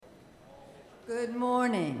Good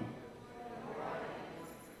morning.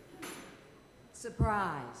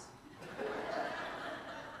 Surprise.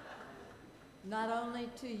 Not only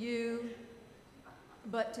to you,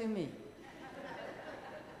 but to me.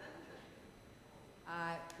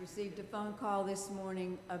 I received a phone call this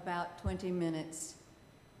morning about 20 minutes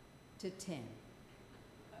to 10.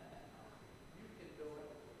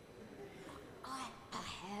 I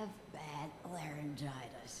have bad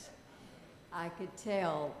laryngitis. I could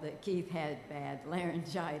tell that Keith had bad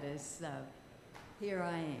laryngitis, so here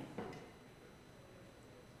I am.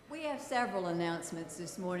 We have several announcements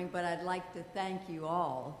this morning, but I'd like to thank you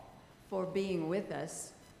all for being with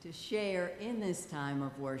us to share in this time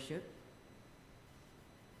of worship.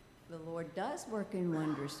 The Lord does work in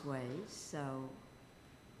wondrous ways, so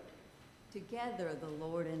together the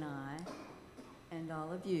Lord and I and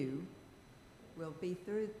all of you will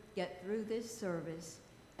get through this service,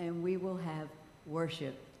 and we will have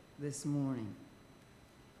worship this morning.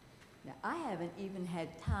 Now, I haven't even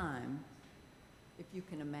had time, if you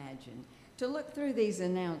can imagine, to look through these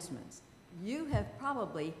announcements. You have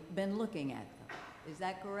probably been looking at them. Is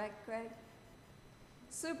that correct, Craig?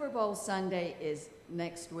 Super Bowl Sunday is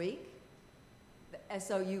next week, the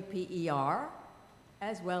SOUPER,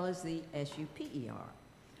 as well as the SUPER.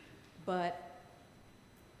 But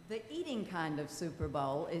the eating kind of Super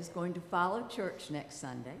Bowl is going to follow church next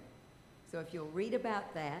Sunday. So if you'll read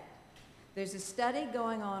about that. There's a study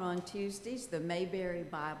going on Tuesdays, the Mayberry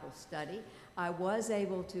Bible Study. I was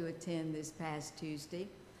able to attend this past Tuesday,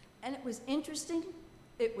 and it was interesting.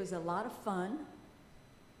 It was a lot of fun,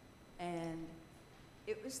 and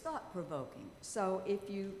it was thought-provoking. So if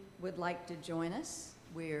you would like to join us,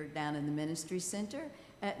 we're down in the Ministry Center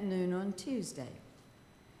at noon on Tuesday.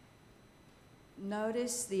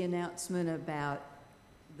 Notice the announcement about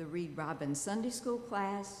the Reed Robbins Sunday School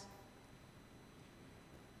class,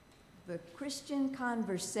 the Christian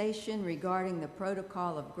conversation regarding the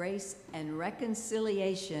protocol of grace and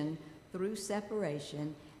reconciliation through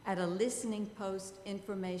separation at a listening post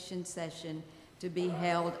information session to be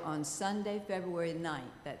held on Sunday, February 9th.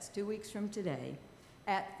 That's 2 weeks from today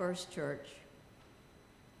at First Church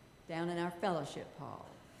down in our fellowship hall.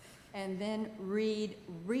 And then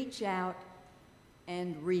Reach Out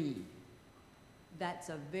and Read. That's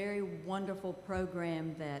a very wonderful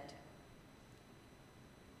program that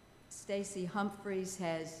Stacy Humphreys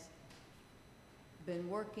has been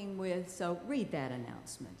working with, so read that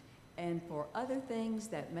announcement. And for other things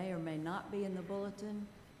that may or may not be in the bulletin,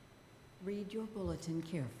 read your bulletin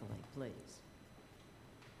carefully, please.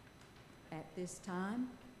 At this time,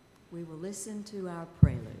 we will listen to our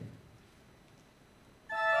prelude.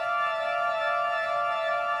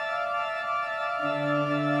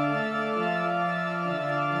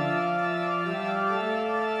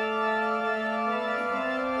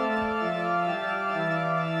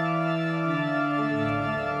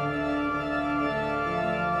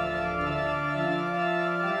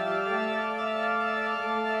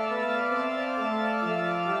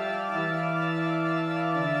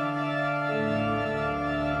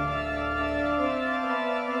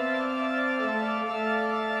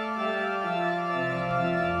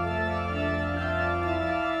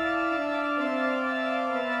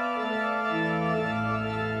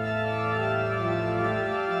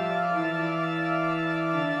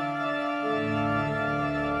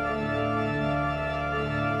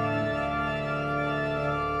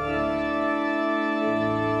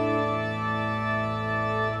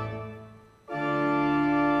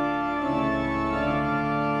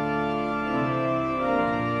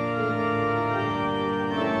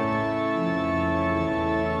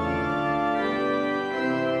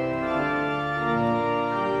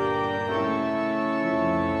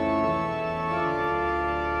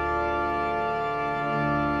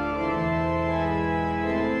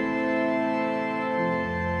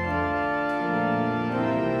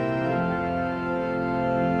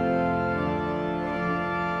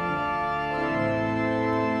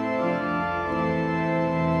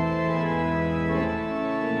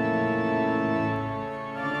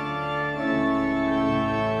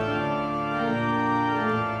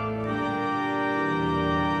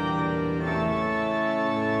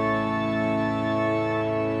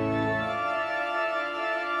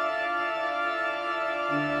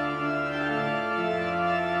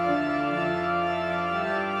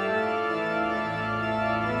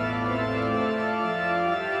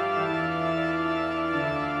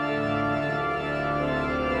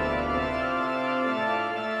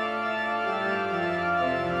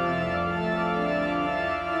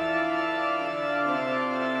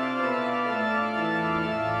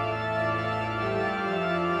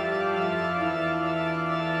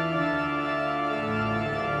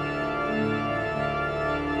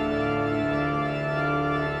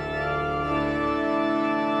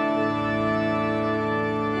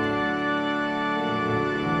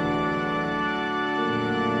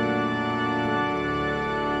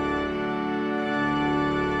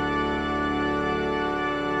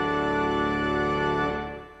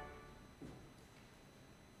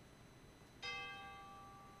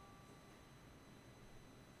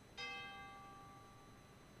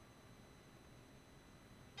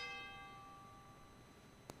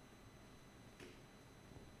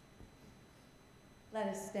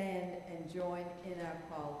 Let us stand and join in our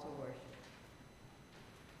call to worship.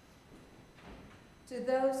 To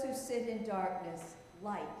those who sit in darkness,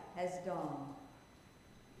 light has dawned.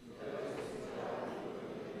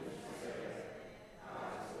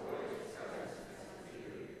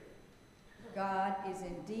 God is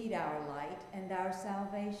indeed our light and our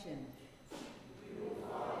salvation.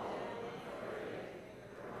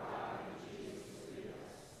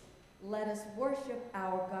 Let us worship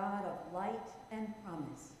our God of light and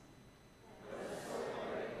promise.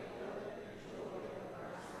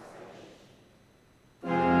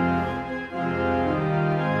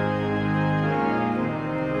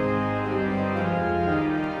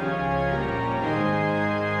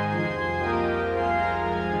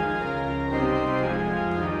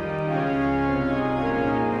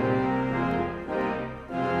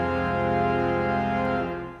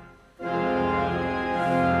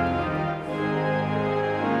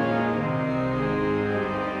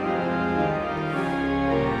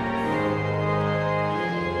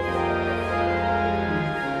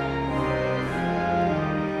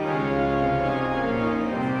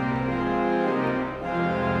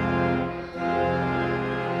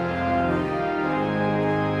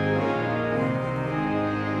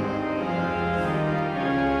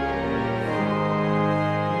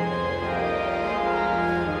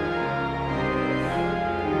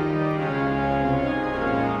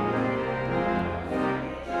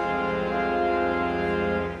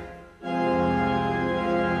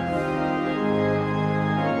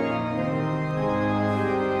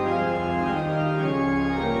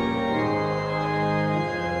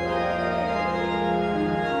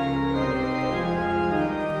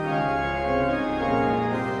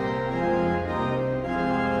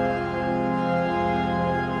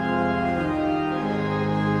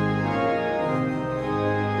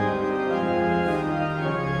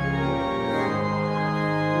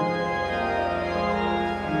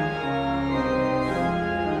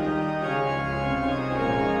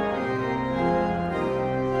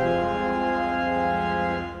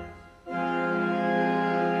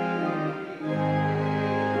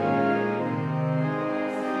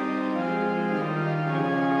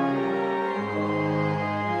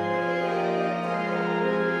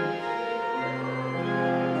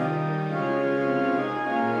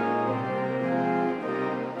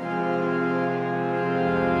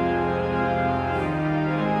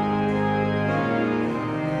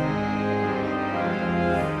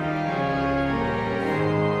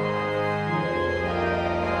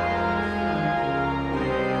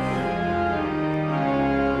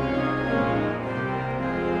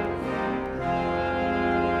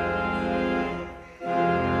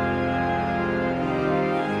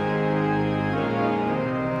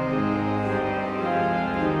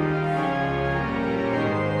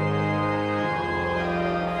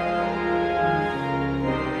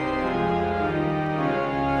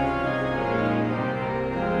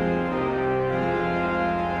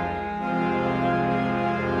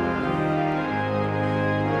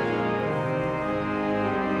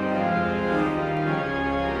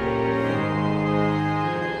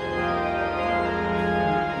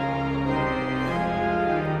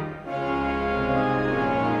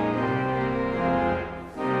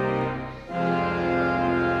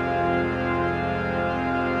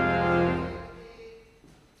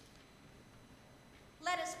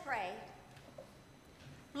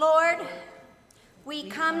 Lord, we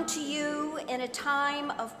come to you in a time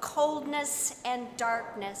of coldness and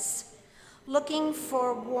darkness, looking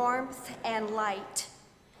for warmth and light.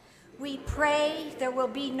 We pray there will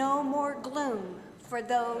be no more gloom for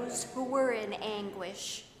those who were in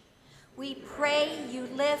anguish. We pray you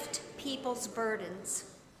lift people's burdens.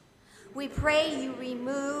 We pray you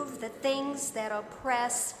remove the things that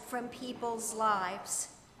oppress from people's lives.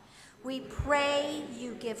 We pray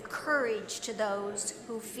you give courage to those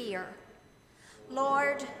who fear.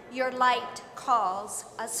 Lord, your light calls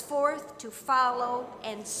us forth to follow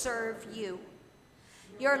and serve you.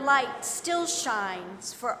 Your light still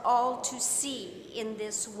shines for all to see in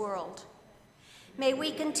this world. May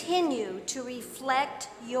we continue to reflect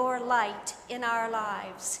your light in our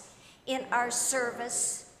lives, in our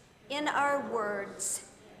service, in our words,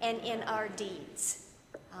 and in our deeds.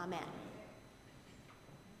 Amen.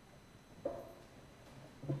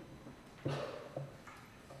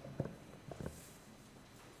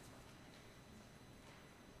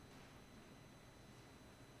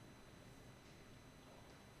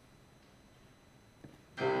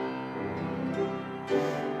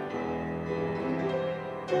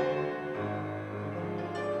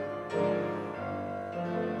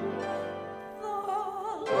 The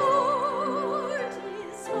Lord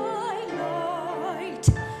is my light.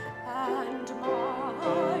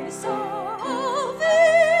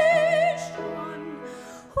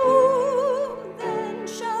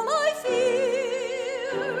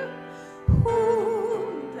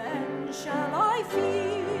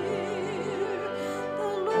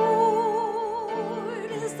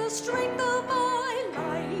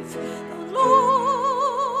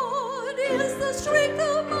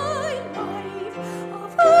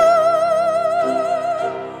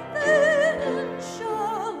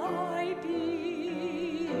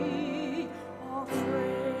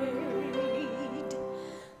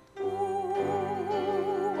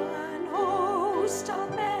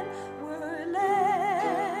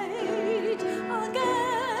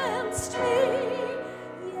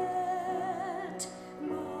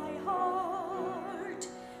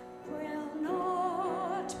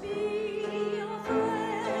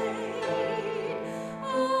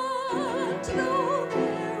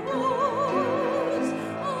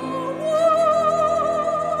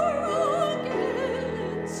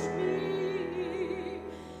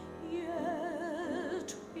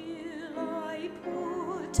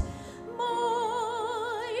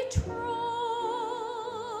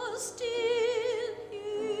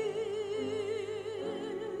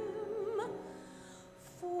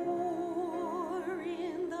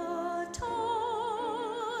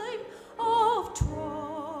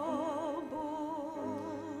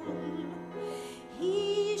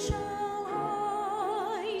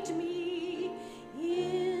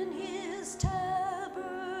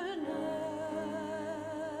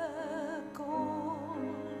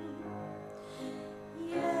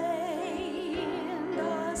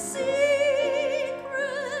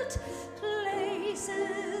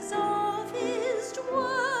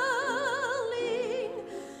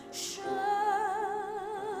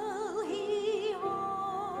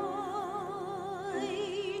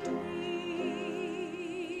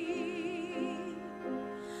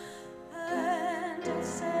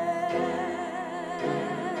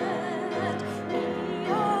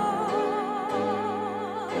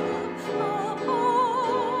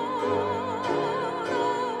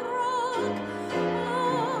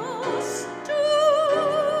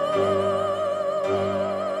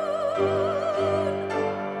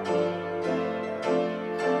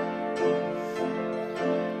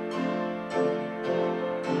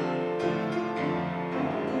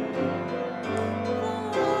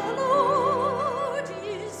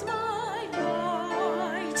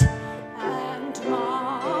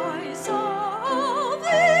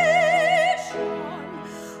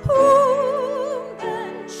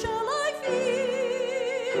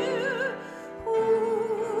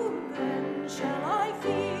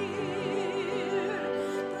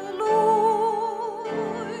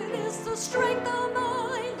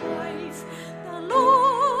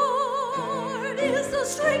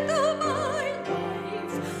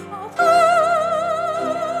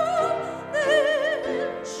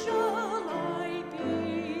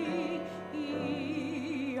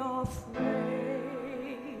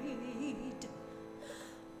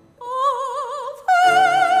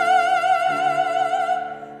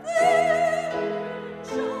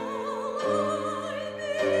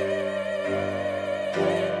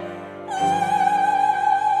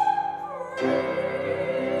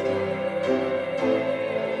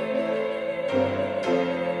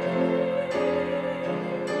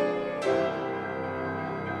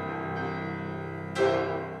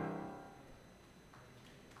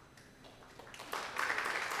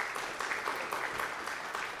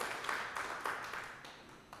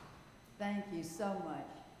 Thank you so much.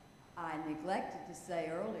 I neglected to say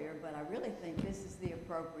earlier, but I really think this is the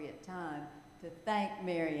appropriate time to thank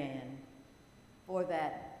Mary Ann for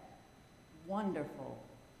that wonderful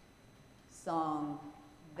song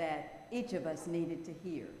that each of us needed to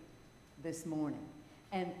hear this morning.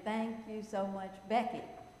 And thank you so much, Becky,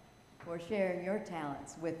 for sharing your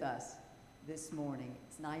talents with us this morning.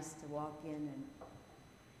 It's nice to walk in and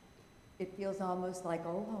it feels almost like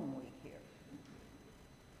Old Home Week here.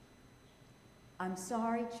 I'm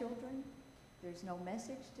sorry, children, there's no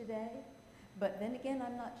message today, but then again,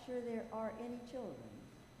 I'm not sure there are any children.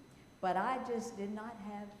 But I just did not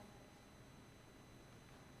have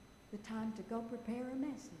the time to go prepare a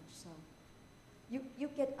message, so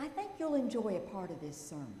I think you'll enjoy a part of this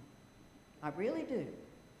sermon. I really do.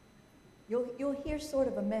 You'll hear sort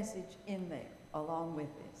of a message in there along with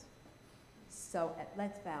this. So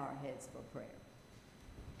let's bow our heads for prayer.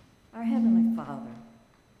 Our Heavenly Father,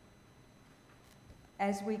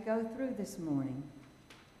 as we go through this morning,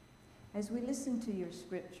 as we listen to your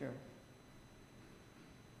scripture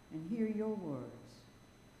and hear your words,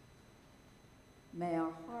 may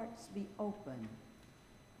our hearts be open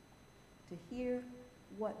to hear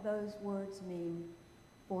what those words mean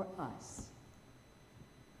for us.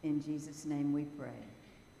 In Jesus' name we pray.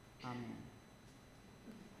 Amen.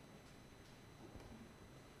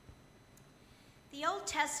 The Old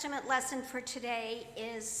Testament lesson for today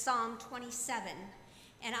is Psalm 27,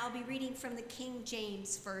 and I'll be reading from the King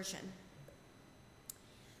James Version.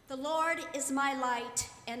 The Lord is my light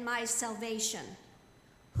and my salvation.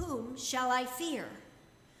 Whom shall I fear?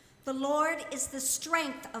 The Lord is the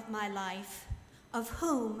strength of my life. Of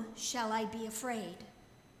whom shall I be afraid?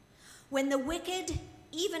 When the wicked,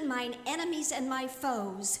 even mine enemies and my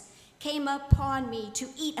foes, came upon me to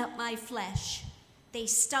eat up my flesh, they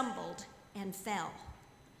stumbled and fell.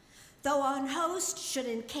 Though an host should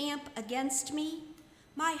encamp against me,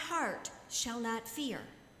 my heart shall not fear.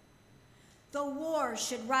 Though war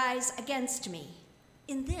should rise against me,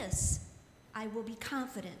 in this I will be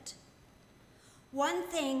confident. One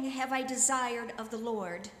thing have I desired of the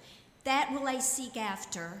Lord, that will I seek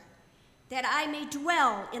after, that I may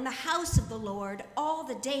dwell in the house of the Lord all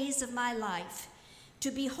the days of my life,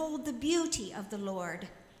 to behold the beauty of the Lord,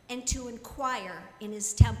 and to inquire in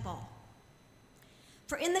his temple.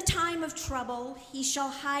 For in the time of trouble he shall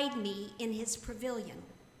hide me in his pavilion.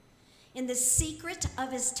 In the secret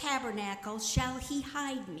of his tabernacle shall he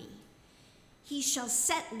hide me. He shall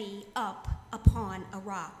set me up upon a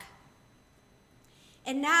rock.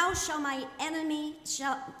 And now shall mine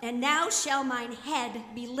head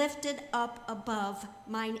be lifted up above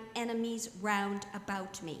mine enemies round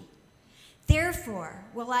about me. Therefore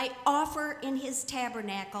will I offer in his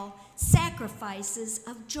tabernacle sacrifices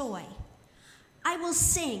of joy. I will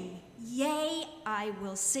sing, yea, I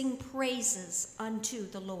will sing praises unto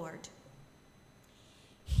the Lord.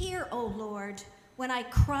 Hear, O Lord, when I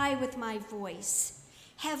cry with my voice.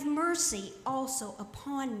 Have mercy also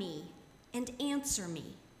upon me, and answer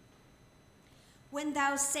me. When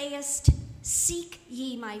thou sayest, seek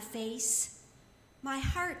ye my face, my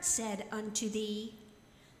heart said unto thee,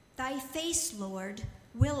 thy face, Lord,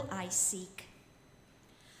 will I seek.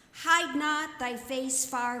 Hide not thy face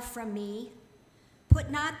far from me. Put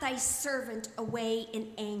not thy servant away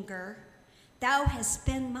in anger. Thou hast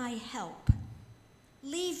been my help.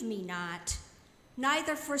 Leave me not,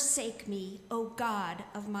 neither forsake me, O God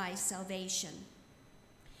of my salvation.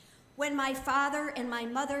 When my father and my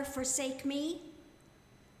mother forsake me,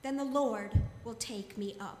 then the Lord will take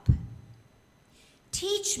me up.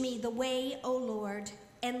 Teach me the way, O Lord,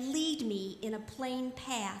 and lead me in a plain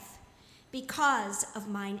path because of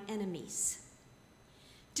mine enemies.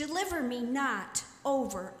 Deliver me not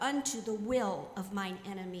over unto the will of mine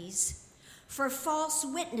enemies, for false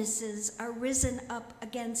witnesses are risen up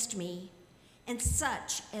against me, and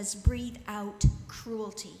such as breathe out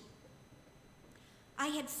cruelty. I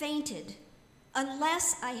had fainted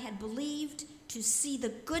unless I had believed to see the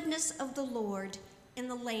goodness of the Lord in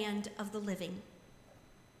the land of the living.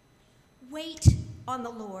 Wait on the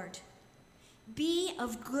Lord. Be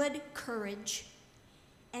of good courage,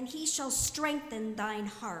 and he shall strengthen thine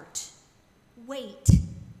heart. Wait,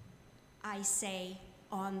 I say,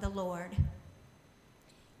 on the Lord.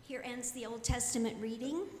 Here ends the Old Testament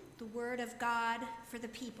reading, the word of God for the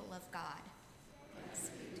people of God.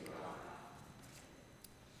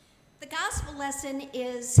 The gospel lesson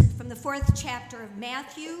is from the 4th chapter of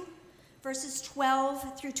Matthew, verses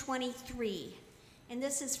 12 through 23, and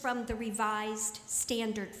this is from the Revised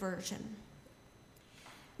Standard Version.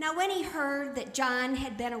 Now when he heard that John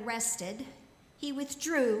had been arrested, he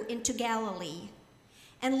withdrew into Galilee,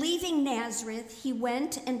 And leaving Nazareth, he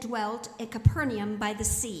went and dwelt at Capernaum by the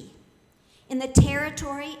sea, in the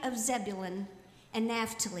territory of Zebulun and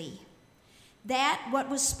Naphtali, that what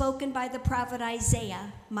was spoken by the prophet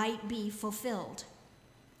Isaiah might be fulfilled.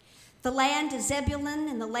 The land of Zebulun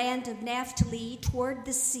and the land of Naphtali toward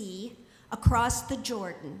the sea, across the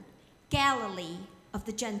Jordan, Galilee of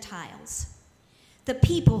the Gentiles. The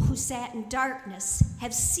people who sat in darkness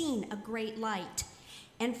have seen a great light,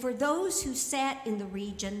 and for those who sat in the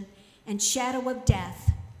region and shadow of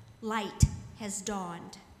death, light has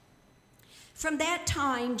dawned. From that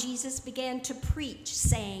time, Jesus began to preach,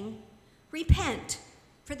 saying, "Repent,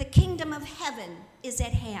 for the kingdom of heaven is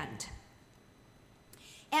at hand."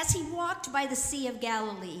 As he walked by the Sea of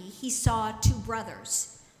Galilee, he saw two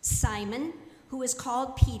brothers, Simon, who is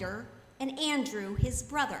called Peter, and Andrew, his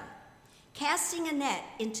brother, casting a net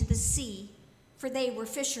into the sea, for they were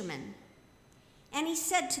fishermen. And he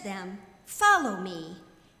said to them, "Follow me,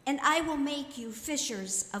 and I will make you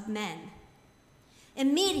fishers of men."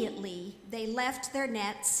 Immediately they left their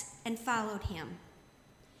nets and followed him.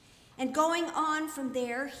 And going on from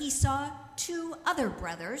there, he saw two other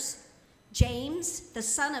brothers, James, the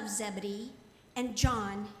son of Zebedee, and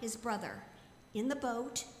John, his brother, in the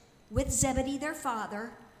boat with Zebedee their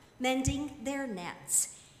father, mending their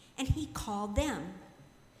nets, and he called them.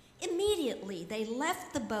 Immediately they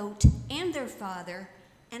left the boat and their father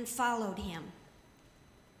and followed him.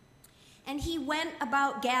 And he went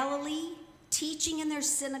about Galilee, teaching in their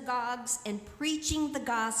synagogues and preaching the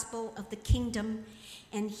gospel of the kingdom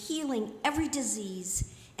and healing every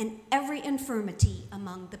disease and every infirmity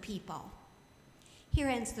among the people. Here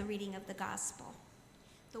ends the reading of the gospel,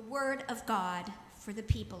 the word of God for the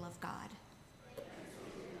people of God.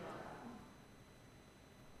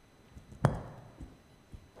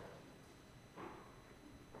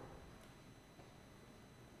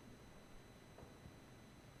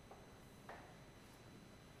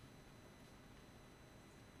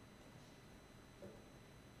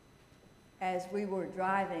 As we were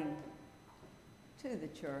driving to the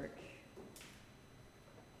church,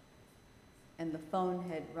 and the phone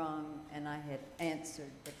had rung, and I had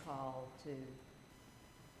answered the call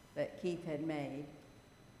that Keith had made,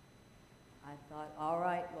 I thought, all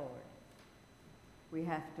right, Lord, we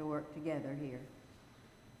have to work together here.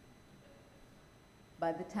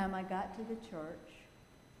 By the time I got to the church,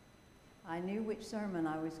 I knew which sermon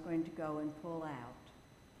I was going to go and pull out,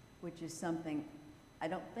 which is something I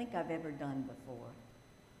don't think I've ever done before.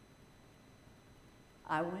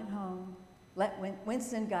 I went home. When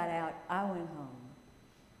Winston got out, I went home,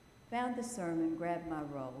 found the sermon, grabbed my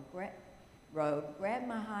robe, grabbed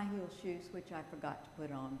my high heel shoes, which I forgot to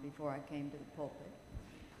put on before I came to the pulpit.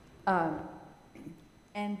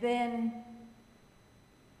 And then,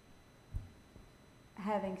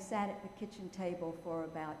 having sat at the kitchen table for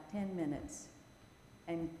about 10 minutes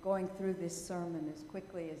and going through this sermon as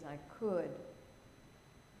quickly as I could,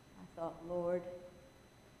 I thought, Lord,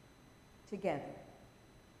 together.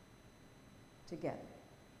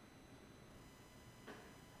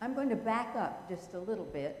 I'm going to back up just a little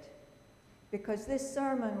bit because this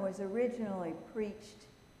sermon was originally preached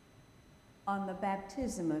on the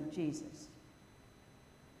baptism of Jesus.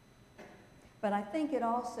 But I think it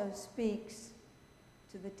also speaks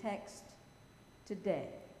to the text today.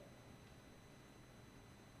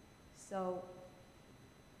 So,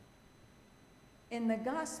 in the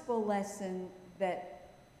gospel lesson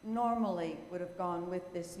that normally would have gone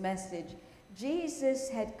with this message, Jesus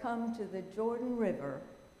had come to the Jordan River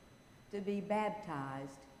to be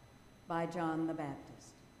baptized by John the Baptist.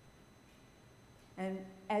 And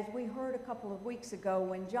as we heard a couple of weeks ago,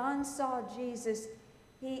 when John saw Jesus,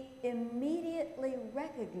 he immediately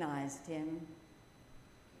recognized him,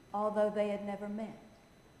 although they had never met.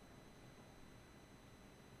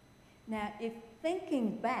 Now, if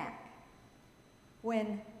thinking back,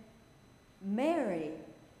 when Mary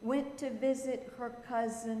went to visit her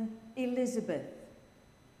cousin Elizabeth,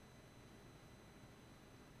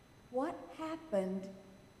 what happened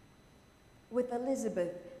with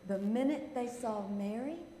Elizabeth the minute they saw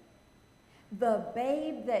Mary? The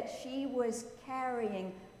babe that she was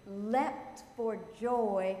carrying leapt for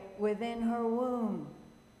joy within her womb.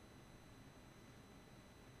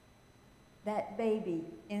 That baby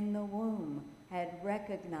in the womb had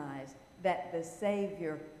recognized that the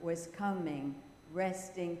Savior was coming,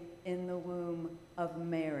 resting in the womb of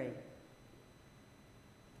Mary.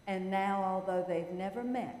 And now, although they've never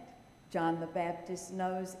met, John the Baptist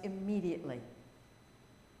knows immediately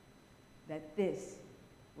that this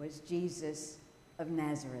was Jesus of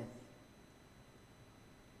Nazareth.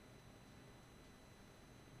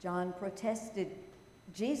 John protested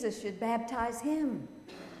Jesus should baptize him.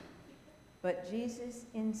 But Jesus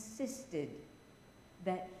insisted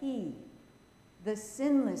that he, the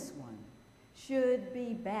sinless one, should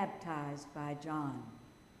be baptized by John.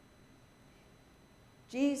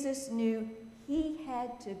 Jesus knew he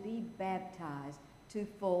had to be baptized to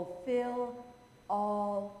fulfill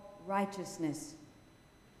all righteousness.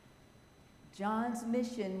 John's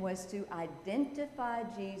mission was to identify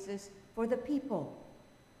Jesus for the people.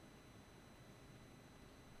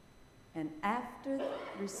 And after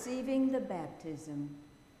receiving the baptism,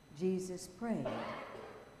 Jesus prayed.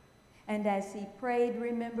 And as he prayed,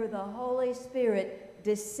 remember, the Holy Spirit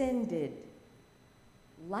descended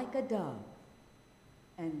like a dove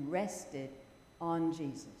and rested on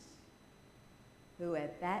Jesus, who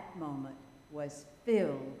at that moment was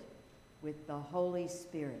filled with the Holy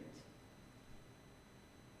Spirit.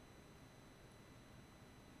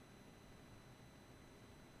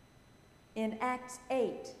 In Acts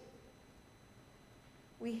 8,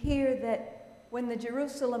 we hear that when the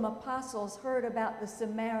Jerusalem apostles heard about the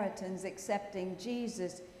Samaritans accepting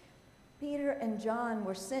Jesus, Peter and John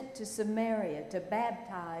were sent to Samaria to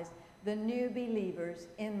baptize the new believers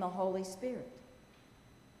in the Holy Spirit.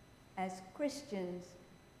 As Christians,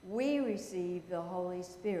 we receive the Holy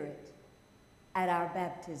Spirit at our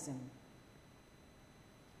baptism.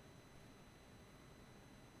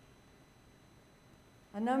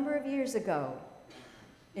 A number of years ago,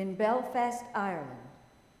 in Belfast, Ireland,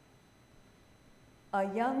 a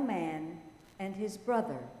young man and his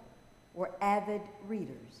brother were avid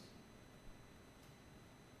readers.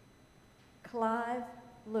 Clive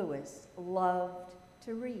Lewis loved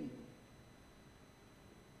to read.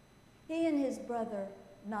 He and his brother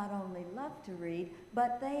not only loved to read,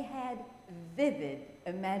 but they had vivid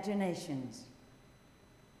imaginations.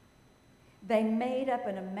 They made up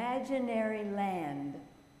an imaginary land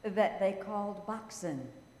that they called Boxen.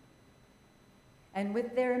 And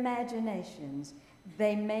with their imaginations,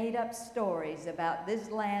 they made up stories about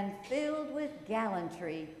this land filled with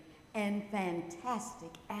gallantry and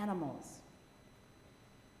fantastic animals.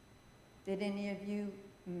 Did any of you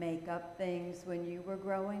make up things when you were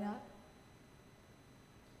growing up?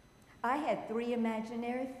 I had 3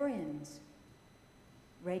 imaginary friends: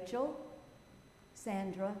 Rachel,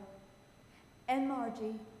 Sandra, and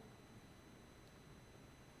Margie.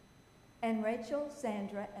 And Rachel,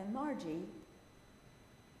 Sandra, and Margie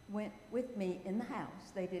went with me in the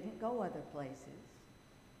house. They didn't go other places.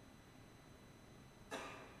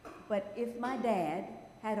 But if my dad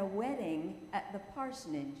had a wedding at the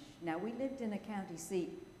parsonage, now we lived in a county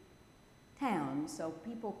seat town, so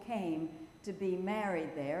people came to be married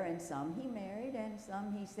there, and some he married, and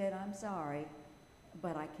some he said, "I'm sorry,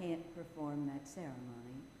 but I can't perform that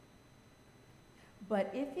ceremony."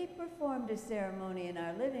 But if he performed a ceremony in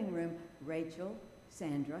our living room, Rachel,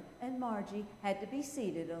 Sandra, and Margie had to be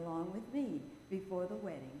seated along with me before the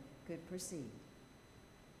wedding could proceed.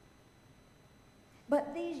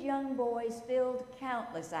 But these young boys filled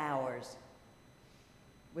countless hours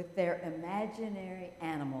with their imaginary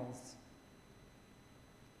animals.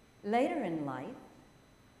 Later in life,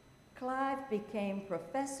 Clive became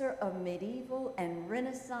professor of medieval and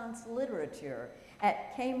Renaissance literature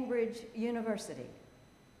at Cambridge University.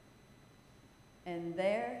 And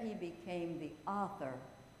there he became the author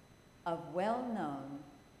of well-known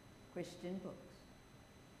Christian books.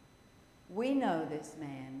 We know this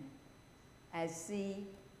man as C.S.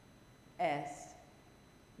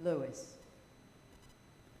 Lewis.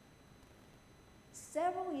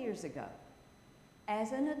 Several years ago,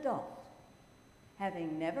 as an adult,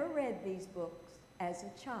 having never read these books as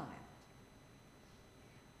a child,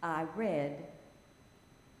 I read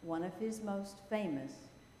one of his most famous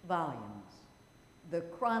volumes, The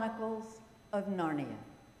Chronicles of Narnia.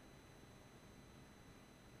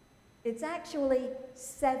 It's actually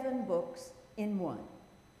 7 books in one.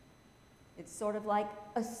 It's sort of like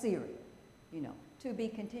a series, to be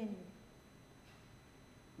continued.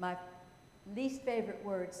 My least favorite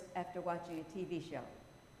words after watching a TV show,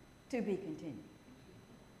 to be continued.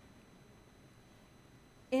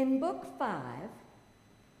 In book 5,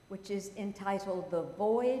 which is entitled The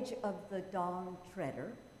Voyage of the Dawn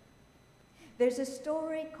Treader, there's a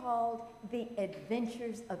story called The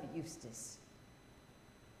Adventures of Eustace.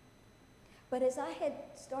 But as I had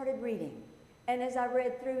started reading, and as I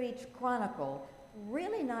read through each chronicle,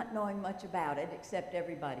 really not knowing much about it, except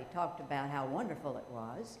everybody talked about how wonderful it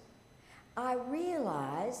was, I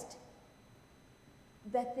realized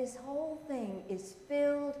that this whole thing is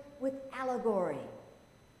filled with allegory.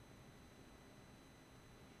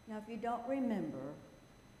 Now, if you don't remember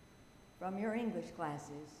from your English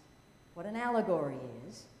classes what an allegory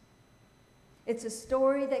is, It's a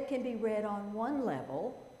story that can be read on one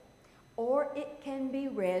level, or it can be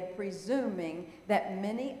read presuming that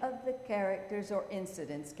many of the characters or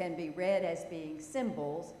incidents can be read as being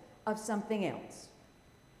symbols of something else.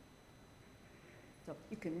 So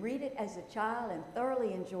you can read it as a child and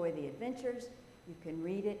thoroughly enjoy the adventures. You can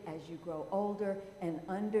read it as you grow older and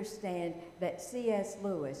understand that C.S.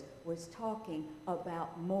 Lewis was talking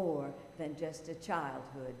about more than just a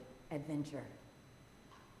childhood adventure.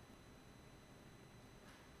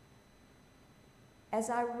 As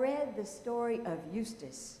I read the story of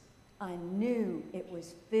Eustace, I knew it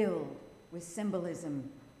was filled with symbolism.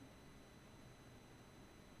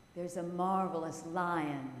 There's a marvelous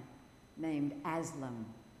lion named Aslan.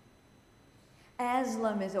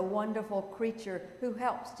 Aslan is a wonderful creature who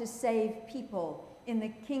helps to save people in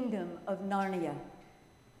the kingdom of Narnia.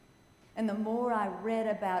 And the more I read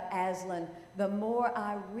about Aslan, the more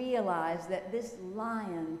I realized that this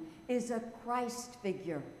lion is a Christ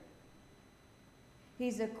figure.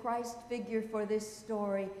 He's a Christ figure for this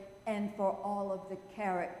story and for all of the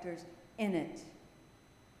characters in it.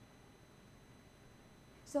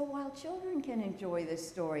 So while children can enjoy this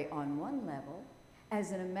story on one level,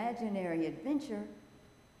 as an imaginary adventure,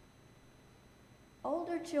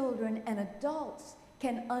 older children and adults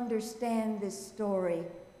can understand this story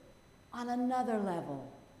on another level.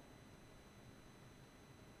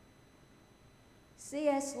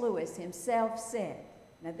 C.S. Lewis himself said,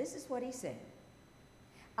 now this is what he said,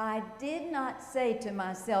 "I did not say to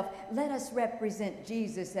myself, let us represent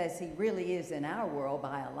Jesus as he really is in our world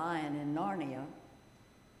by a lion in Narnia.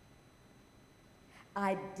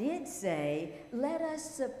 I did say, let us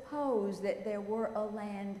suppose that there were a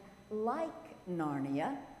land like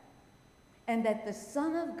Narnia, and that the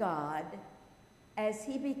Son of God, as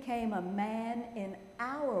he became a man in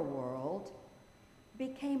our world,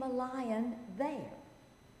 became a lion there.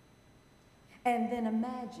 And then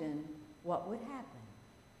imagine what would happen."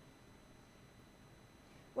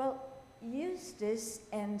 Well, Eustace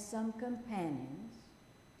and some companions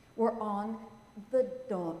were on the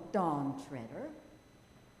Dawn Treader,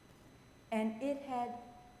 and it had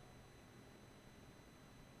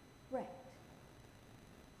wrecked.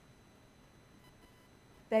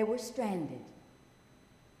 They were stranded.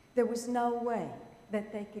 There was no way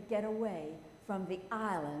that they could get away from the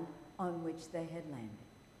island on which they had landed.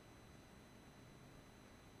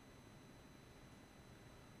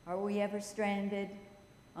 Are we ever stranded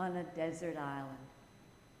on a desert island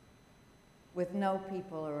with no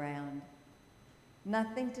people around,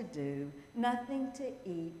 nothing to do, nothing to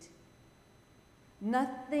eat,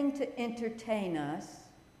 nothing to entertain us,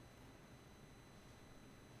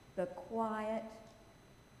 the quiet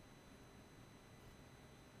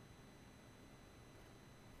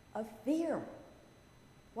of fear?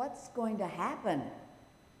 What's going to happen?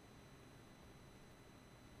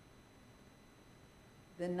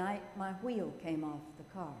 The night my wheel came off the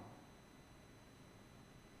car,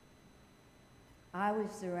 I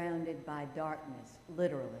was surrounded by darkness,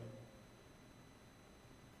 literally,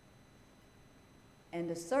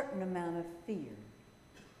 and a certain amount of fear.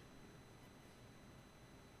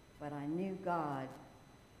 But I knew God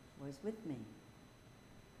was with me.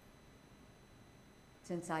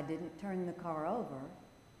 Since I didn't turn the car over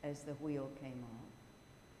as the wheel came off,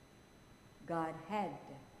 God had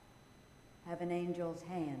to have an angel's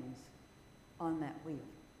hands on that wheel.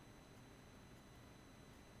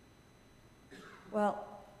 Well,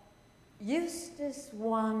 Eustace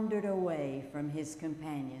wandered away from his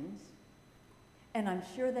companions, and I'm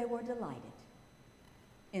sure they were delighted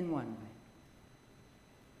in one way.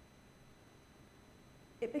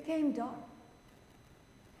 It became dark,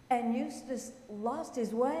 and Eustace lost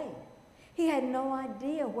his way. He had no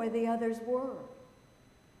idea where the others were,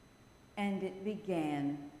 and it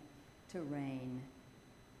began to rain.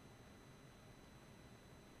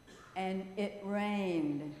 And it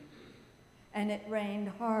rained, and it rained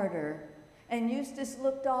harder, and Eustace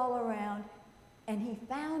looked all around, and he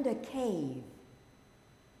found a cave.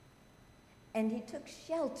 And he took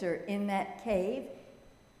shelter in that cave,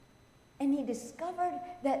 and he discovered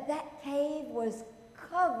that that cave was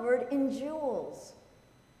covered in jewels,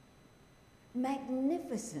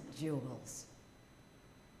 magnificent jewels.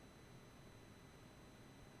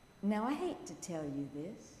 Now, I hate to tell you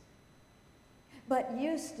this, but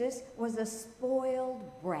Eustace was a spoiled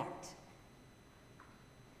brat.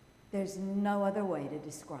 There's no other way to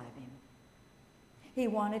describe him. He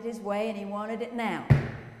wanted his way, and he wanted it now.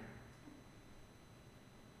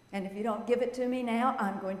 And if you don't give it to me now,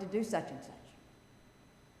 I'm going to do such and such.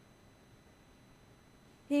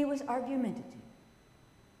 He was argumentative.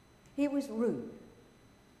 He was rude.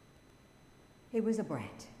 He was a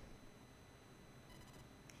brat.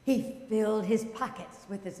 He filled his pockets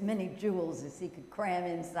with as many jewels as he could cram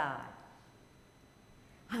inside.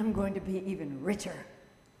 I'm going to be even richer.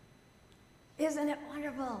 Isn't it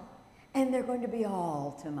wonderful? And they're going to be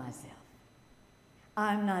all to myself.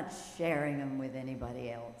 I'm not sharing them with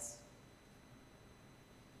anybody else.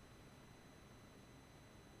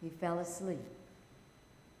 He fell asleep.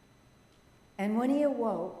 And when he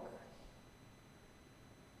awoke,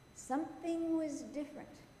 something was different.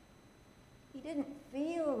 He didn't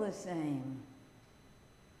feel the same.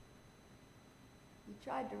 He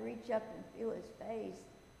tried to reach up and feel his face.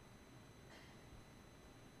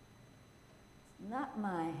 It's not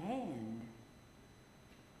my hand.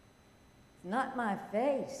 It's not my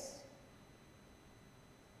face.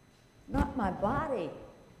 It's not my body.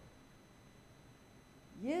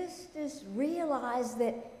 Eustace realized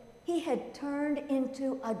that he had turned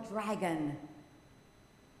into a dragon.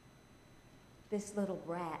 This little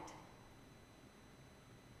brat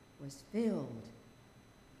was filled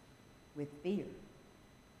with fear.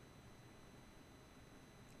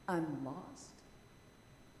 I'm lost.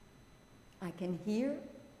 I can hear,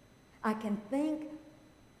 I can think,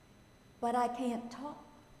 but I can't talk.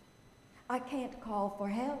 I can't call for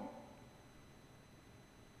help.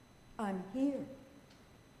 I'm here.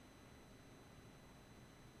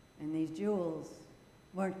 And these jewels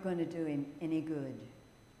weren't going to do him any good.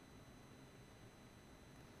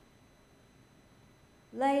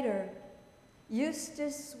 Later,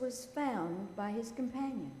 Eustace was found by his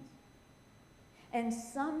companions, and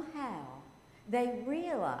somehow they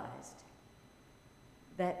realized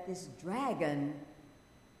that this dragon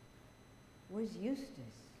was Eustace.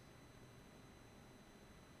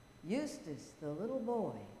 Eustace, the little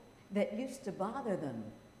boy that used to bother them,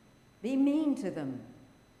 be mean to them.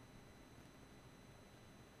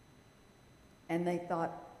 And they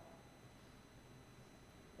thought,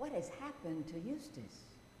 what has happened to Eustace?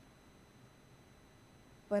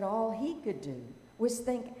 But all he could do was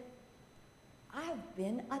think, I've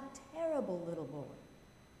been a terrible little boy.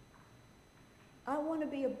 I want to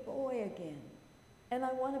be a boy again, and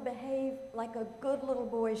I want to behave like a good little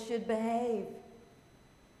boy should behave.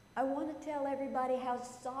 I want to tell everybody how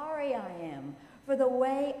sorry I am for the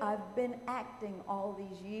way I've been acting all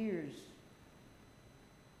these years.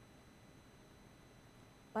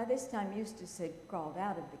 By this time, Eustace had crawled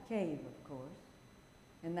out of the cave, of course,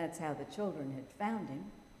 and that's how the children had found him.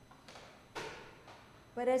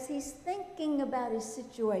 But as he's thinking about his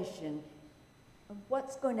situation, of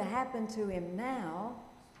what's going to happen to him now,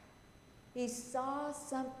 he saw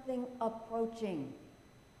something approaching.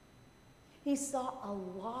 He saw a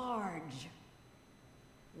large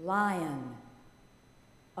lion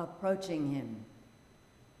approaching him.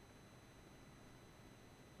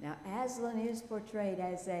 Now, Aslan is portrayed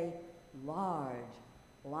as a large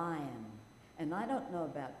lion. And I don't know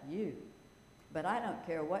about you, but I don't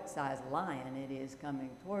care what size lion it is coming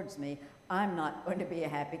towards me, I'm not going to be a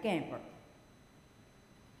happy camper.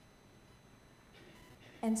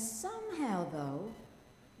 And somehow, though,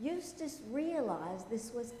 Eustace realized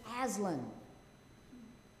this was Aslan,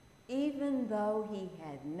 even though he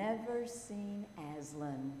had never seen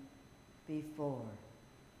Aslan before.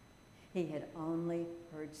 He had only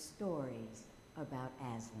heard stories about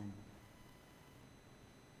Aslan.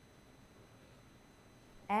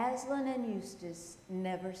 Aslan and Eustace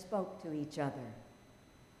never spoke to each other.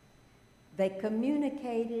 They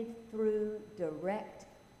communicated through direct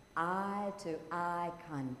eye-to-eye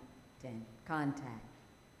contact.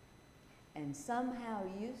 And somehow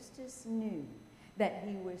Eustace knew that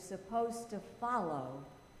he was supposed to follow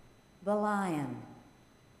the lion.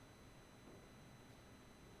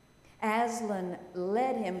 Aslan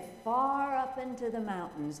led him far up into the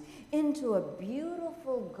mountains, into a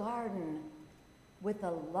beautiful garden with a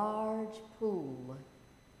large pool.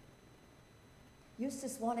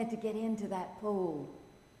 Eustace wanted to get into that pool,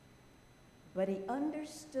 but he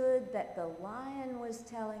understood that the lion was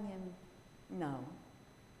telling him, no,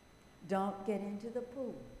 don't get into the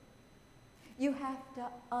pool. You have to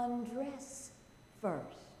undress first.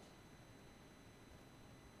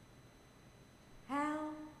 How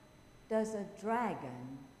does a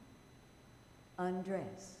dragon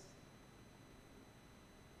undress?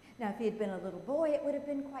 Now, if he had been a little boy, it would have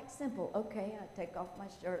been quite simple. Okay, I'd take off my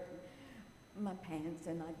shirt and my pants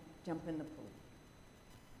and I'd jump in the pool.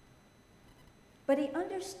 But he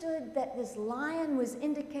understood that this lion was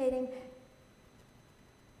indicating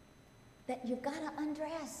that you've got to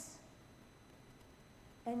undress.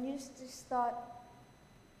 And Eustace thought,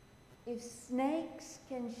 if snakes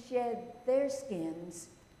can shed their skins,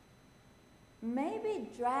 maybe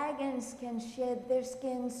dragons can shed their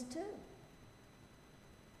skins too.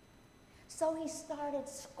 So he started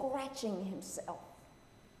scratching himself.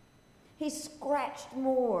 He scratched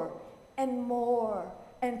more,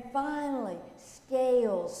 and finally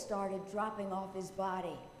scales started dropping off his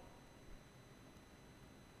body.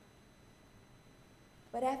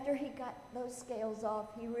 But after he got those scales off,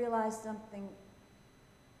 he realized something.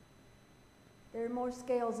 There are more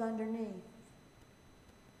scales underneath.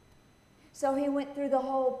 So he went through the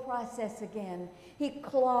whole process again. He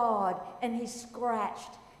clawed and he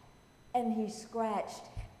scratched,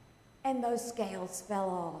 and those scales fell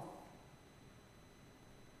off.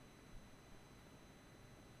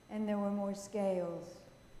 And there were more scales.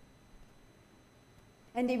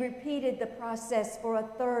 And he repeated the process for a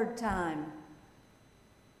third time.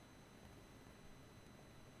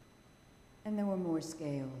 And there were more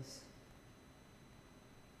scales.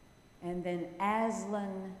 And then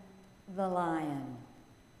Aslan the lion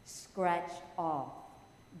scratched off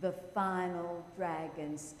the final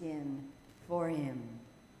dragon skin for him.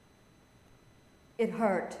 It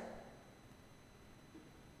hurt,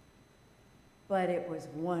 but it was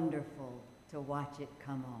wonderful to watch it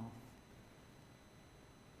come off.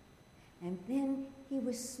 And then he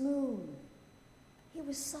was smooth. He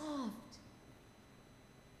was soft.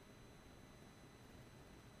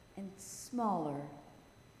 And smaller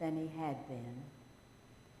than he had been.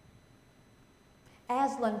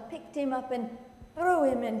 Aslan picked him up and threw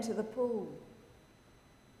him into the pool.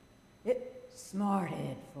 It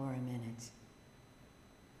smarted for a minute.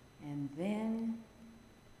 And then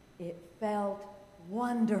it felt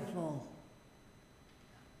wonderful.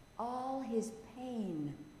 All his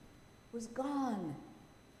pain was gone.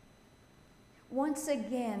 Once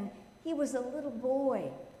again, he was a little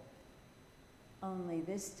boy. Only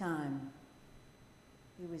this time,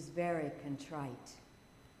 he was very contrite,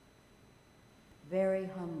 very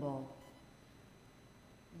humble.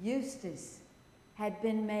 Eustace had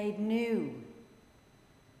been made new.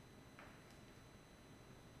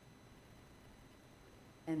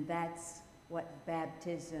 And that's what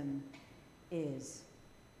baptism is.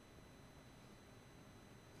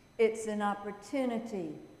 It's an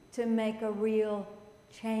opportunity to make a real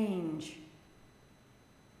change,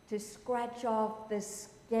 to scratch off the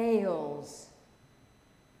scales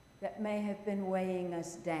that may have been weighing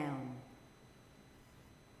us down,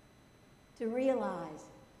 to realize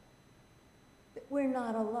that we're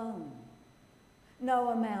not alone.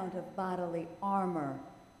 No amount of bodily armor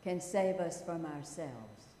can save us from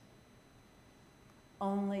ourselves.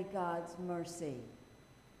 Only God's mercy,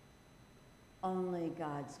 only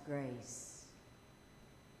God's grace.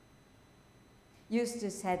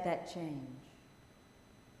 Eustace had that change.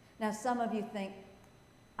 Now, some of you think,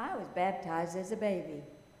 I was baptized as a baby.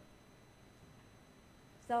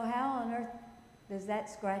 So how on earth does that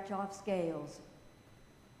scratch off scales?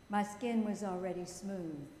 My skin was already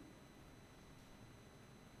smooth.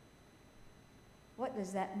 What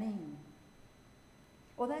does that mean?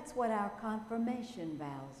 Well, that's what our confirmation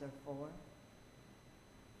vows are for.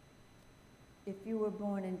 If you were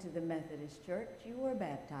born into the Methodist Church, you were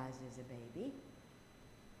baptized as a baby.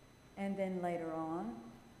 And then later on,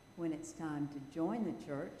 when it's time to join the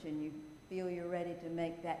church and you feel you're ready to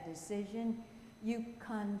make that decision, you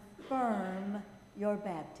confirm your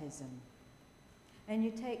baptism. And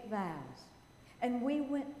you take vows. And we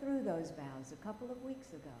went through those vows a couple of weeks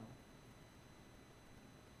ago.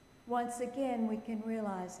 Once again, we can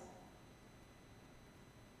realize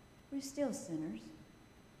we're still sinners,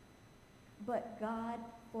 but God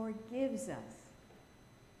forgives us.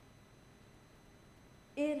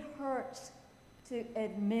 It hurts to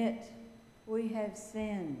admit we have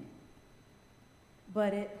sinned,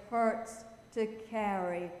 but it hurts to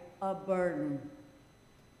carry a burden.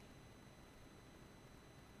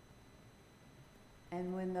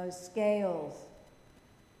 And when those scales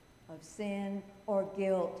of sin or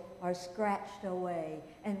guilt are scratched away,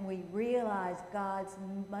 and we realize God's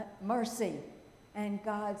mercy and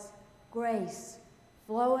God's grace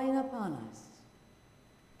flowing upon us,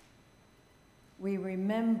 we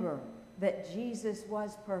remember that Jesus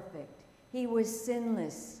was perfect. He was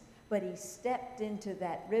sinless, but he stepped into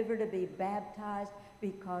that river to be baptized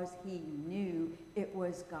because he knew it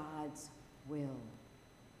was God's will.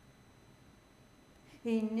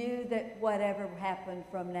 He knew that whatever happened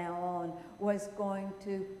from now on was going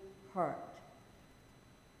to hurt.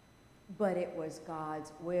 But it was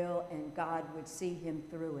God's will, and God would see him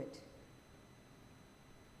through it.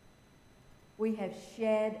 We have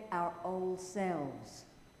shed our old selves.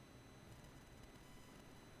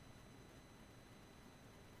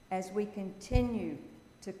 As we continue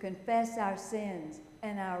to confess our sins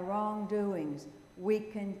and our wrongdoings, we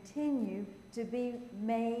continue to be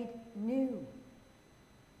made new.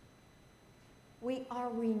 We are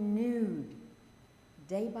renewed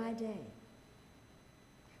day by day.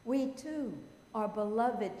 We too are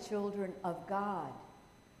beloved children of God.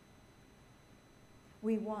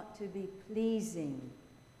 We want to be pleasing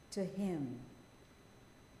to Him.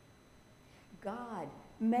 God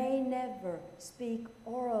may never speak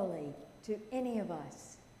orally to any of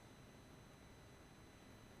us,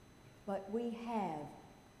 but we have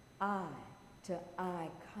eye-to-eye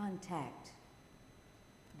contact,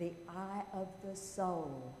 the eye of the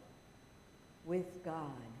soul with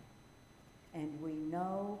God, and we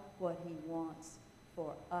know what He wants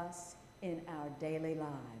for us in our daily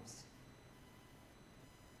lives.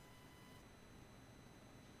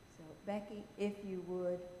 So, Becky, if you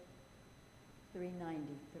would,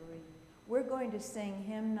 393. We're going to sing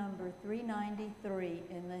hymn number 393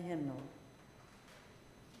 in the hymnal.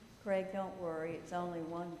 Craig, don't worry, it's only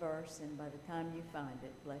one verse, and by the time you find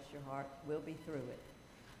it, bless your heart, we'll be through it.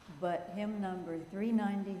 But hymn number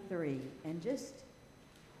 393, and just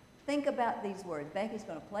think about these words. Becky's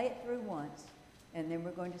going to play it through once, and then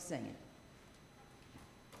we're going to sing it.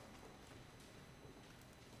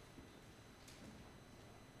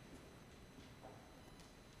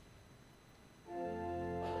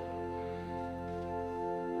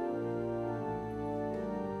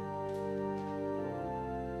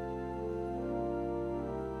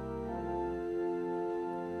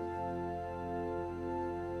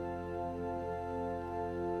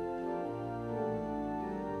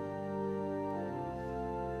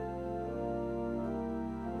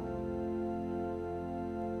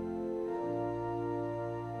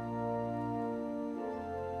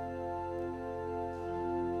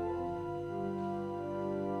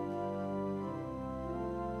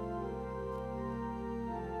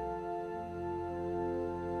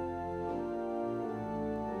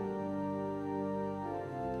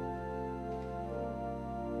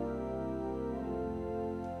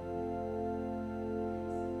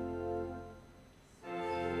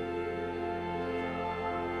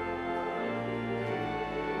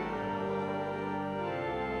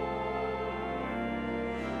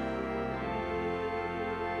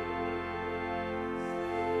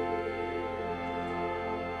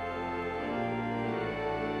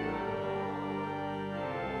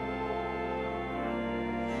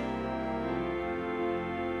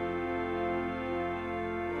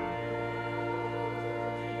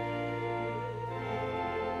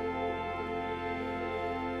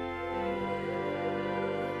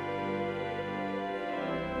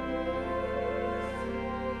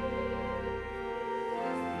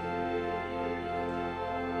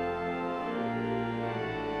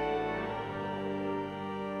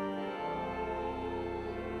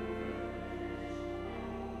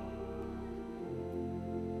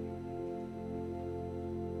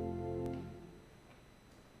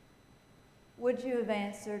 Would you have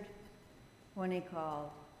answered when he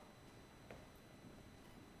called?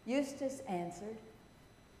 Eustace answered.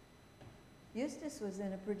 Eustace was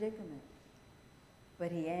in a predicament,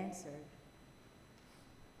 but he answered.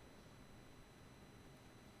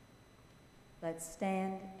 Let's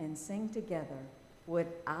stand and sing together, Would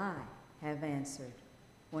I Have Answered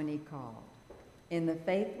When He Called? In the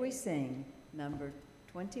Faith We Sing, number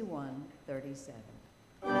 2137.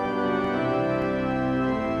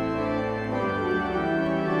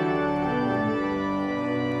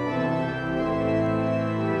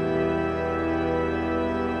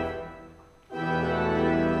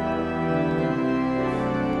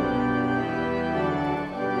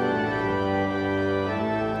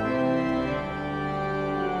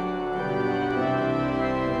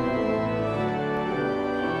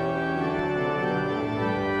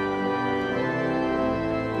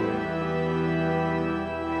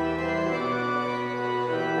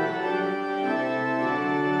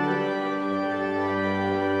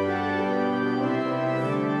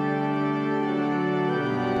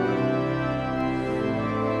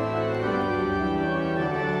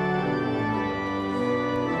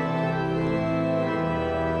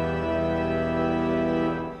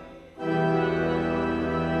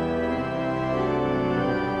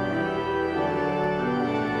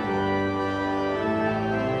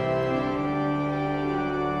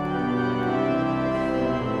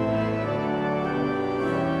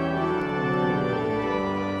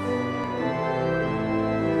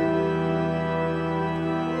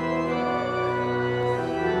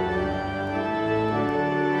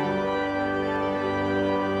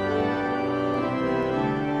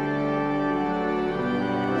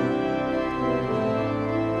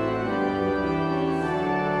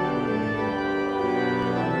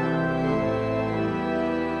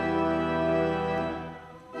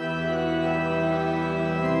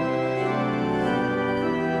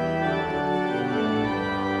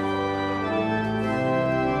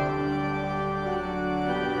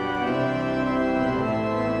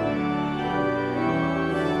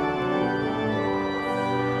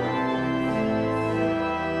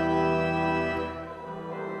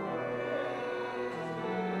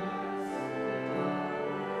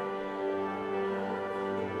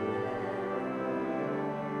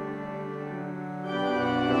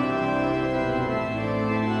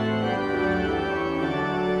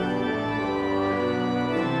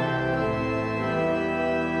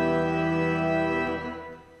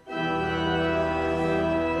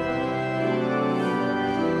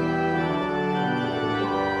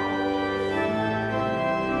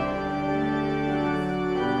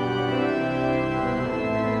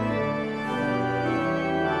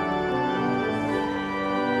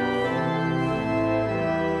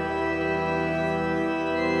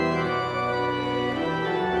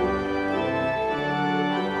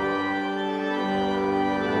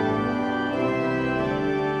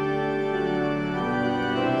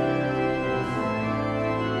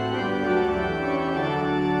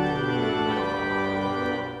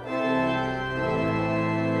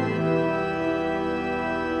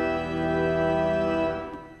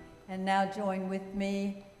 now join with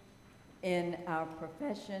me in our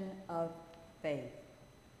profession of faith.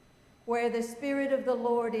 Where the Spirit of the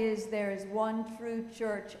Lord is, there is one true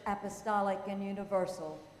church, apostolic and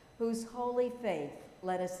universal, whose holy faith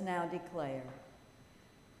let us now declare.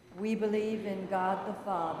 We believe in God the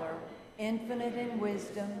Father, infinite in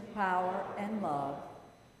wisdom, power, and love,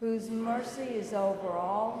 whose mercy is over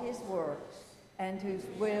all his works, and whose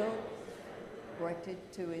will directed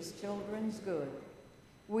to his children's good.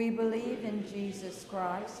 We believe in Jesus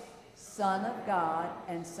Christ, Son of God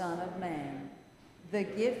and Son of man, the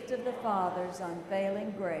gift of the Father's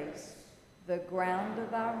unfailing grace, the ground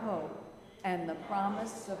of our hope, and the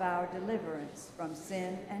promise of our deliverance from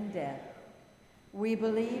sin and death. We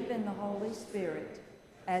believe in the Holy Spirit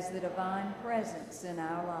as the divine presence in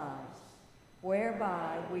our lives,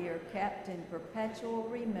 whereby we are kept in perpetual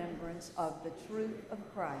remembrance of the truth of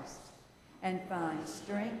Christ and find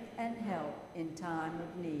strength and help in time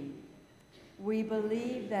of need. We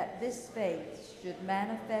believe that this faith should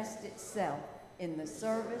manifest itself in the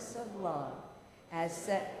service of love as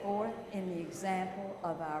set forth in the example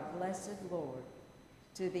of our blessed Lord,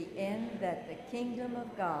 to the end that the kingdom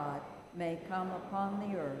of God may come upon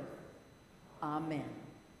the earth. Amen.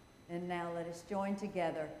 And now let us join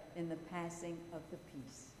together in the passing of the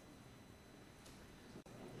peace.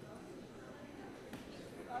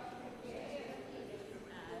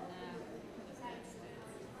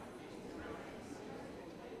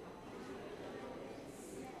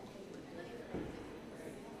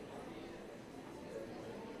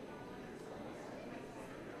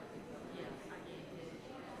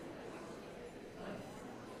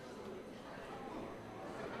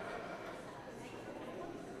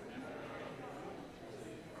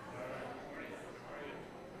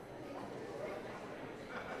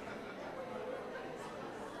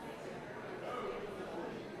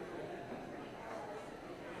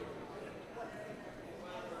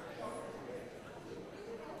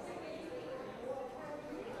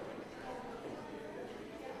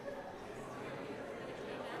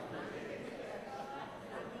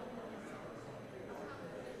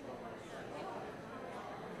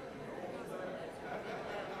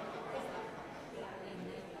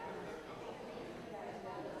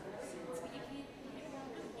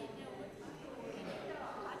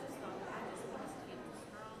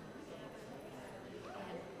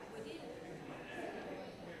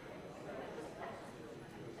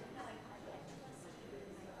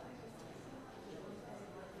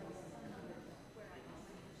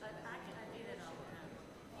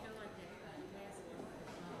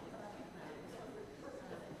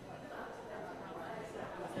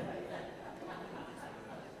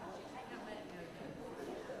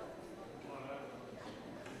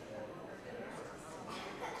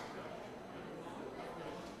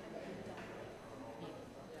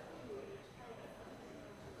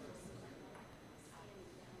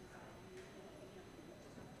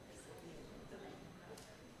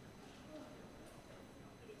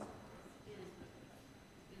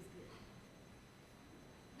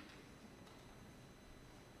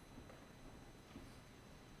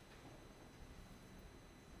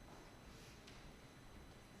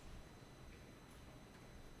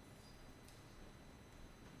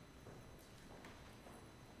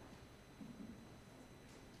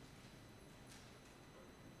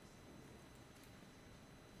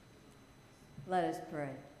 Let us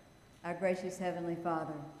pray. Our gracious Heavenly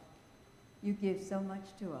Father, you give so much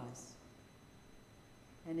to us.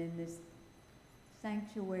 And in this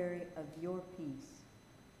sanctuary of your peace,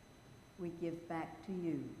 we give back to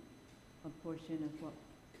you a portion of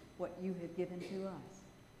what you have given to us.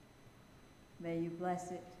 May you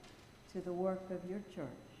bless it to the work of your church.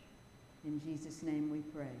 In Jesus' name we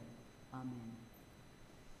pray. Amen.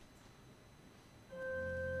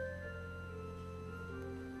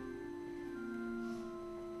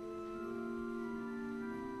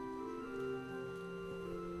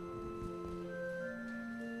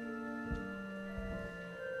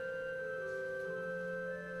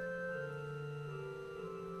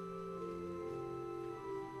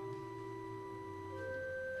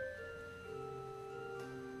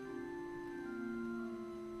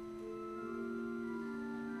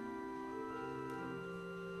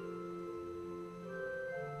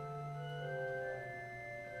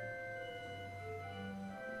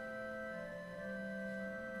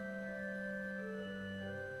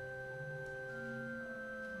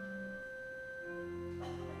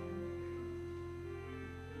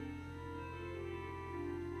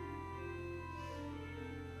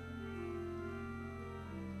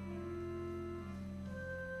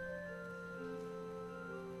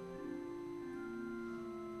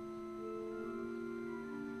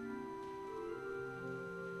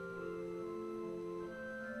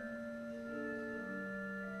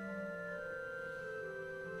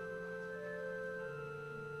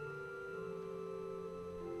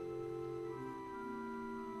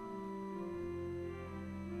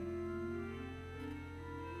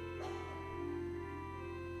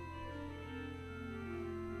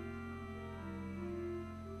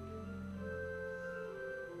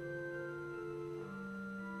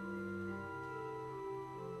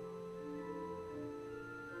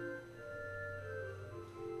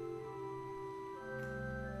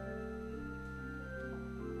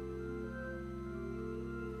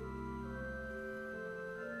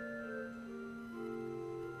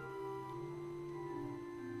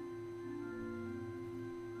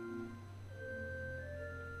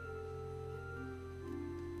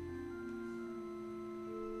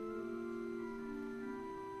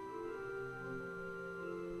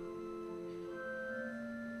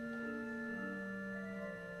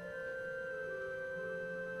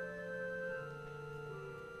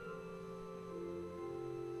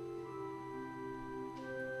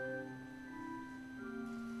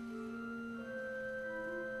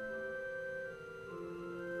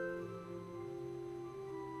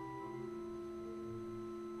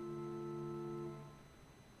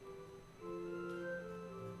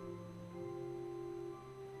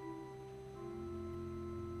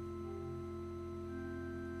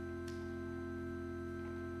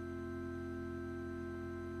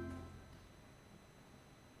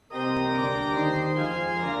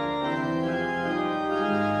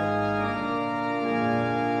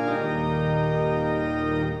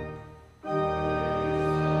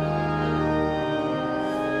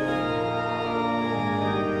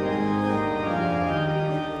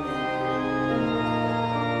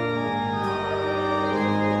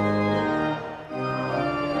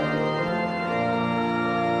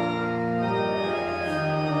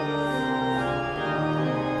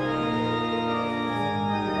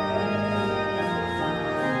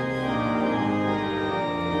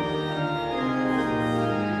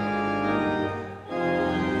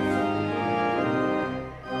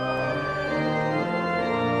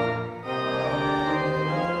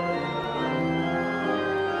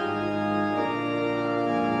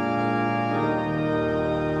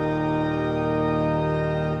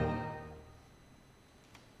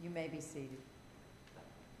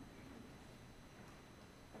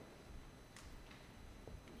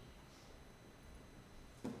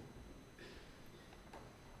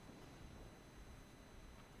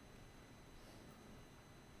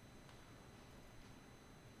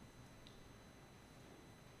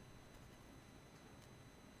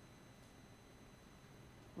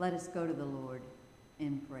 Let us go to the Lord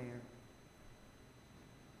in prayer.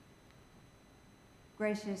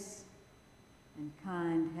 Gracious and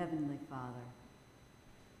kind Heavenly Father,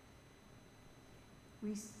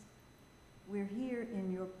 we're here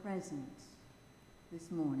in your presence this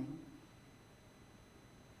morning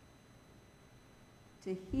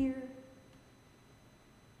to hear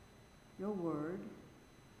your word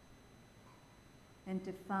and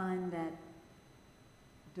to find that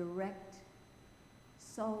direct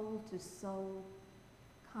soul-to-soul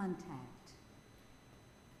contact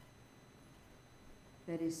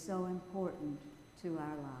that is so important to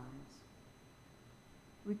our lives.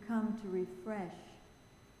 We come to refresh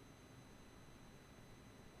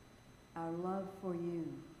our love for you,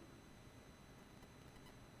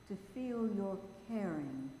 to feel your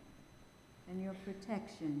caring and your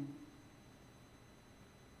protection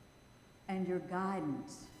and your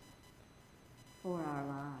guidance for our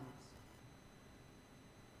lives.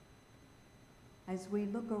 As we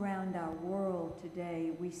look around our world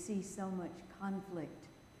today, we see so much conflict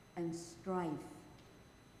and strife.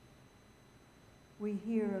 We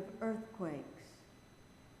hear of earthquakes,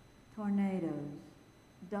 tornadoes,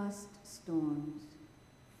 dust storms,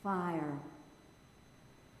 fire,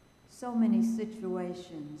 so many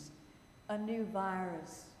situations, a new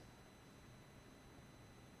virus,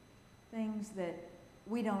 things that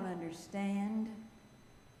we don't understand.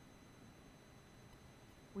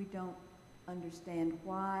 We don't understand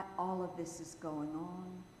why all of this is going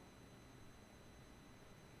on.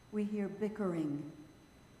 We hear bickering.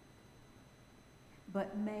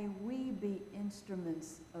 But may we be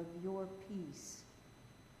instruments of your peace,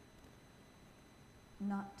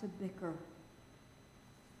 not to bicker,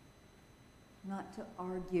 not to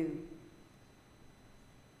argue,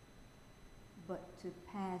 but to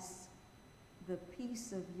pass the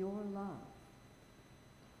peace of your love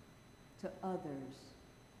to others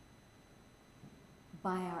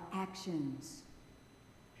by our actions,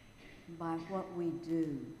 by what we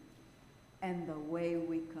do, and the way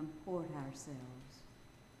we comport ourselves.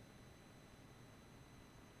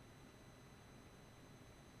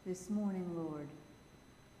 This morning, Lord,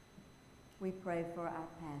 we pray for our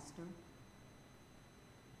pastor.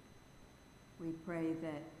 We pray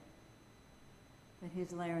that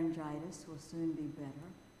his laryngitis will soon be better.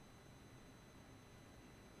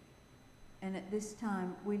 And at this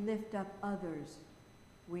time, we lift up others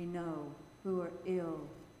we know who are ill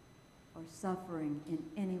or suffering in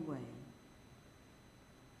any way.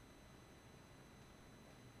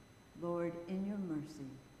 Lord, in your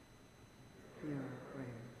mercy, hear our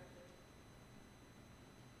prayer.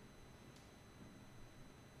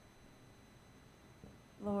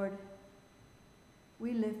 Lord,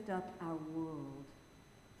 we lift up our world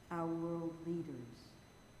leaders,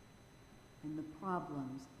 and the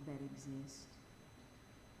problems that exist.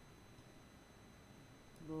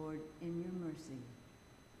 Lord, in your mercy,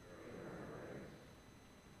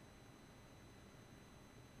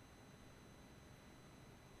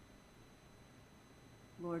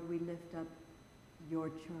 Lord, we lift up your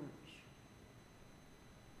church.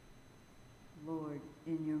 Lord,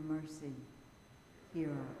 in your mercy, hear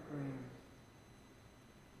our prayer.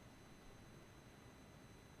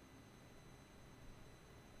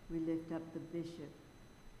 We lift up the bishop,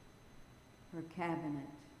 her cabinet,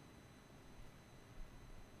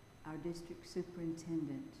 our district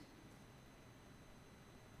superintendent,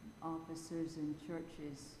 officers and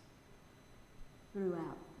churches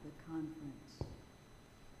throughout the conference.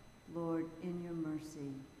 Lord, in your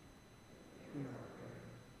mercy, hear our prayer.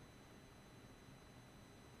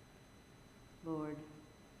 Lord,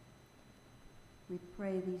 we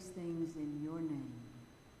pray these things in your name.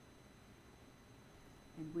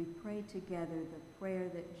 And we pray together the prayer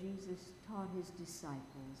that Jesus taught his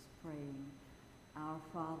disciples, praying, Our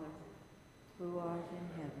Father, who art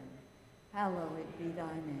in heaven, hallowed be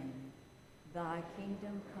thy name. Thy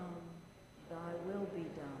kingdom come, thy will be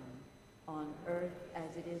done, on earth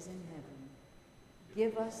as it is in heaven.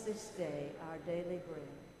 Give us this day our daily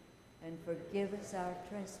bread, and forgive us our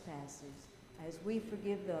trespasses, as we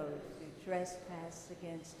forgive those who trespass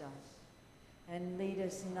against us. And lead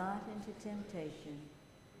us not into temptation,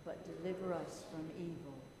 but deliver us from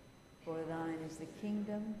evil. For thine is the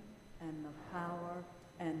kingdom, and the power,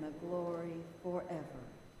 and the glory forever.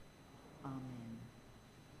 Amen.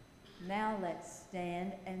 Now let's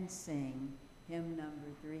stand and sing hymn number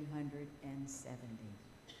 370.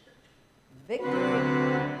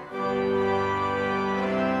 Victory!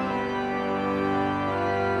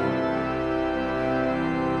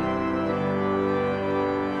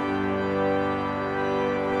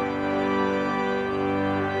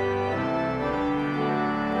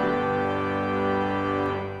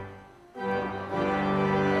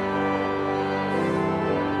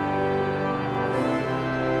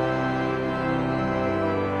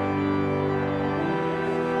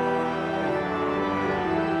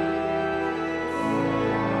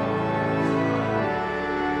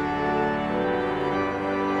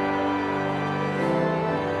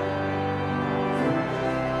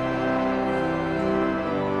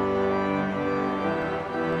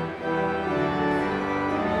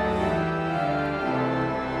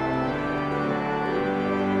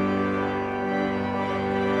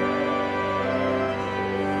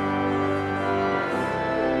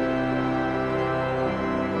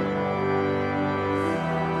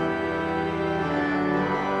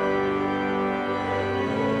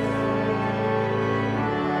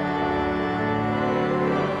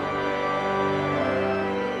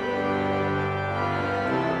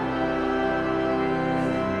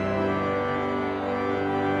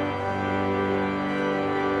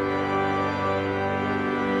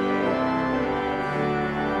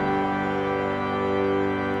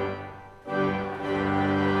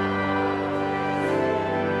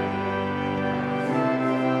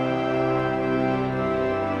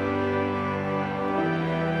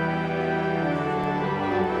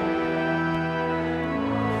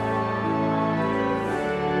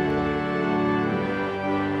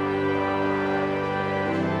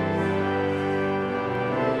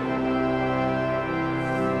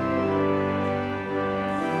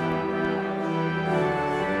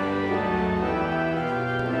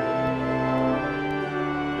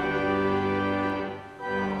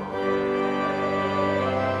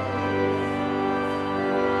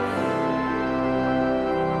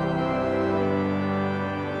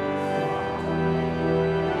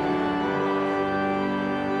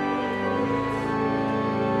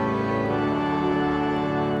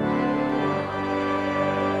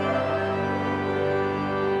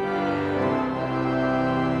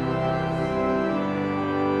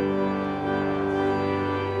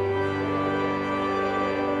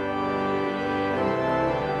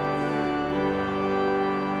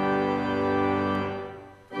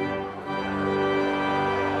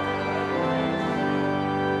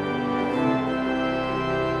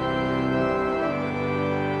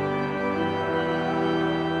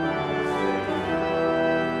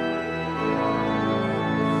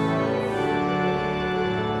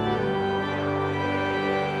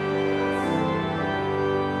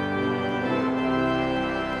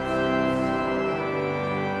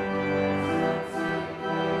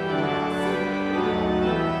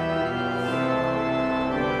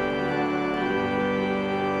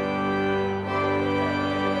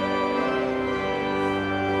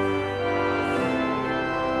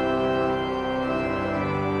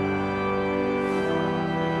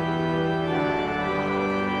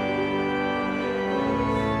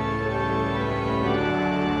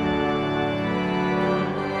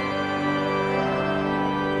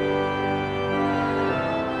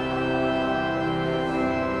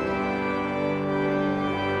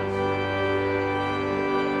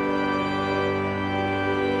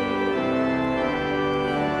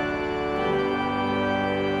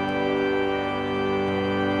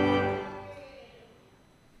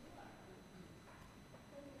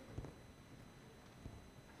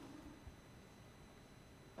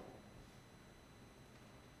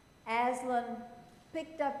 Aslan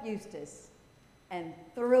picked up Eustace and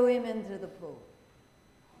threw him into the pool.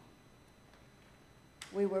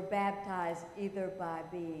 We were baptized either by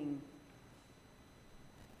being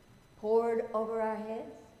poured over our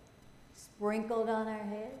heads, sprinkled on our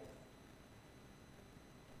heads,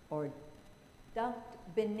 or dunked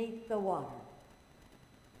beneath the water.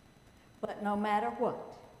 But no matter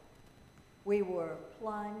what, we were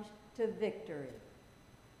plunged to victory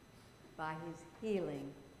by his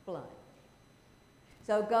healing blood.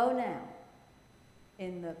 So go now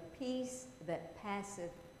in the peace that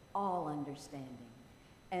passeth all understanding,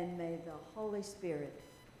 and may the Holy Spirit,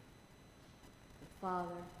 the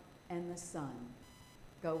Father and the Son,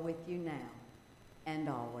 go with you now and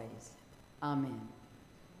always. Amen.